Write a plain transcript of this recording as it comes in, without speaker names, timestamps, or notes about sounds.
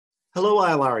Hello,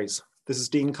 ILRs. This is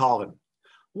Dean Colvin. I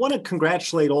want to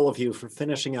congratulate all of you for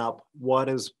finishing up what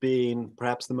has been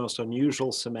perhaps the most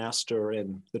unusual semester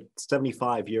in the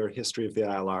 75-year history of the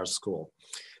ILR school.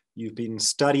 You've been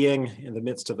studying in the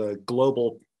midst of a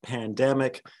global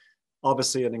pandemic,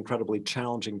 obviously an incredibly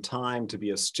challenging time to be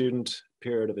a student,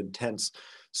 period of intense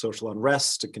social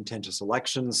unrest, a contentious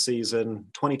election season.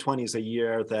 2020 is a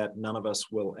year that none of us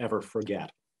will ever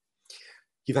forget.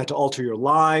 You've had to alter your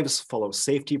lives, follow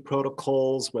safety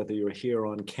protocols, whether you're here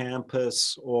on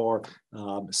campus or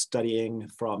studying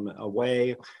from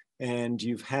away. And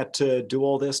you've had to do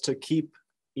all this to keep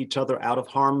each other out of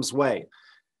harm's way.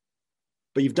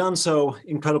 But you've done so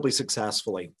incredibly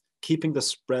successfully, keeping the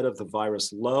spread of the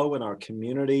virus low in our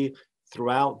community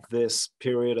throughout this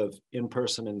period of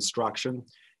in-person instruction.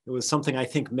 It was something I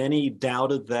think many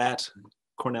doubted that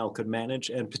Cornell could manage,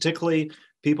 and particularly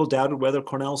people doubted whether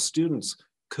Cornell students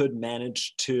could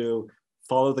manage to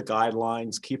follow the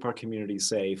guidelines, keep our community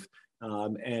safe,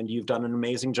 and you've done an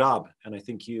amazing job. And I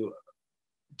think you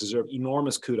deserve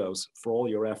enormous kudos for all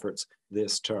your efforts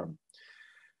this term.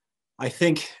 I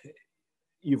think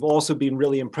you've also been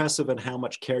really impressive in how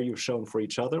much care you've shown for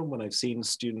each other. When I've seen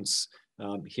students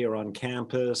here on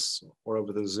campus or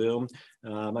over the Zoom,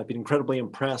 I've been incredibly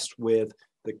impressed with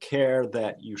the care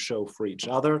that you show for each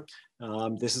other.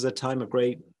 This is a time of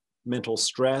great mental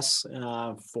stress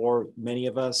for many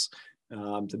of us.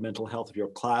 The mental health of your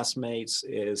classmates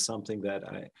is something that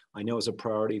I know is a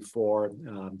priority for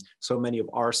so many of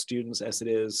our students, as it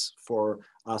is for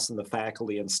us and the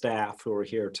faculty and staff who are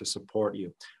here to support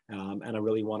you. And I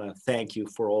really want to thank you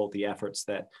for all the efforts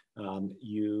that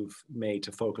you've made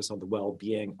to focus on the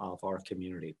well-being of our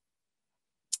community.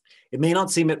 It may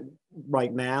not seem it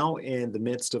right now in the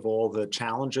midst of all the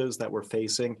challenges that we're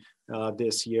facing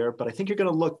this year, but I think you're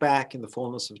going to look back in the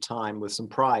fullness of time with some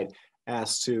pride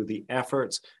as to the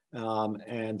efforts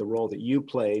and the role that you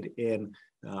played in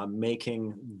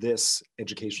making this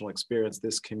educational experience,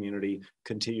 this community,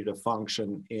 continue to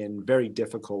function in very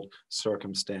difficult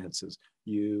circumstances.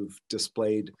 You've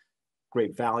displayed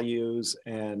great values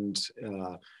and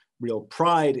real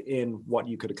pride in what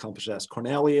you could accomplish as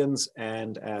Cornellians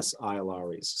and as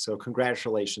ILRs. So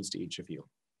congratulations to each of you.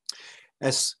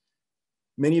 As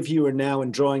many of you are now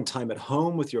enjoying time at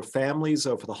home with your families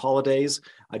over the holidays,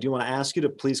 I do want to ask you to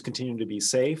please continue to be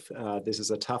safe. This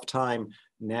is a tough time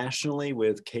nationally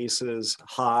with cases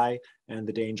high and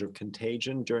the danger of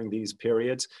contagion during these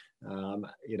periods. And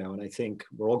I think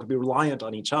we're all going to be reliant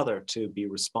on each other to be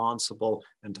responsible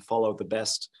and to follow the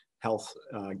best health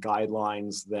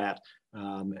guidelines that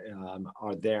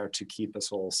are there to keep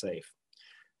us all safe.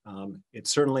 It's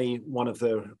certainly one of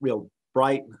the real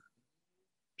bright,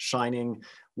 shining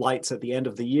lights at the end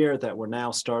of the year that we're now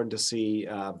starting to see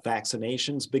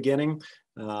vaccinations beginning.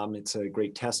 It's a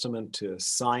great testament to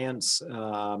science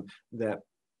that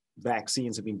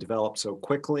vaccines have been developed so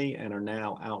quickly and are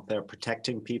now out there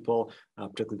protecting people,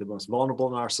 particularly the most vulnerable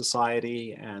in our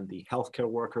society and the healthcare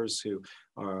workers who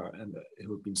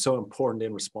have been so important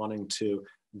in responding to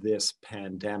this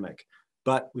pandemic.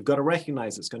 But we've got to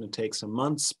recognize it's going to take some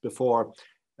months before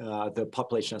the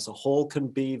population as a whole can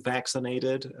be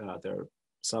vaccinated. There are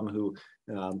some who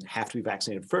have to be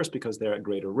vaccinated first because they're at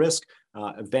greater risk.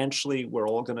 Eventually, we're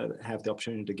all going to have the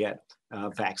opportunity to get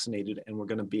vaccinated, and we're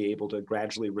going to be able to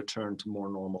gradually return to more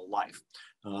normal life.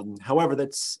 However,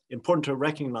 that's important to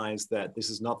recognize that this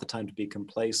is not the time to be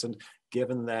complacent,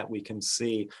 given that we can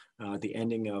see the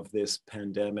ending of this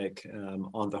pandemic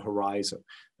on the horizon.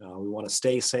 We want to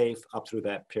stay safe up through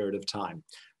that period of time.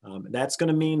 That's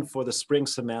going to mean for the spring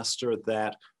semester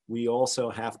that we also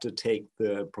have to take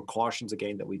the precautions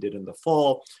again that we did in the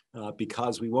fall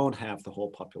because we won't have the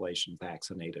whole population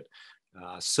vaccinated.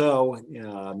 So we're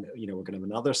going to have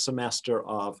another semester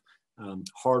of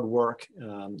hard work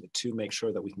to make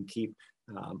sure that we can keep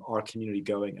our community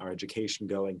going, our education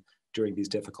going during these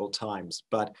difficult times.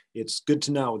 But it's good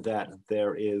to know that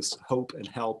there is hope and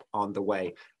help on the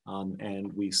way,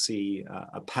 and we see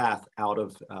a path out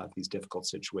of these difficult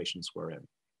situations we're in.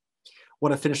 I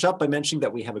want to finish up by mentioning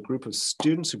that we have a group of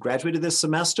students who graduated this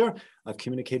semester. I've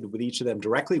communicated with each of them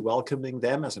directly, welcoming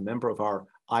them as a member of our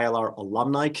ILR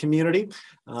alumni community.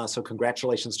 So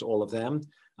congratulations to all of them.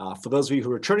 For those of you who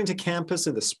are returning to campus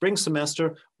in the spring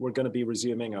semester, we're going to be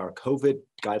resuming our COVID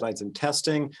guidelines and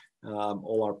testing,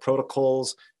 all our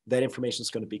protocols. That information is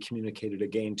going to be communicated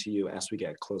again to you as we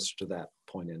get closer to that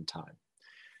point in time.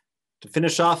 To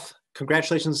finish off,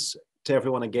 congratulations to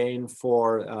everyone again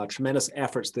for tremendous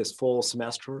efforts this fall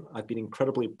semester. I've been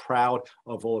incredibly proud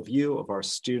of all of you, of our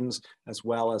students, as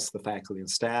well as the faculty and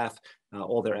staff,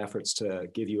 all their efforts to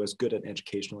give you as good an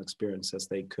educational experience as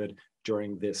they could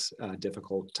during this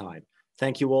difficult time.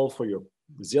 Thank you all for your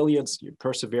resilience, your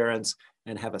perseverance,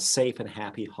 and have a safe and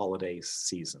happy holiday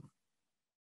season.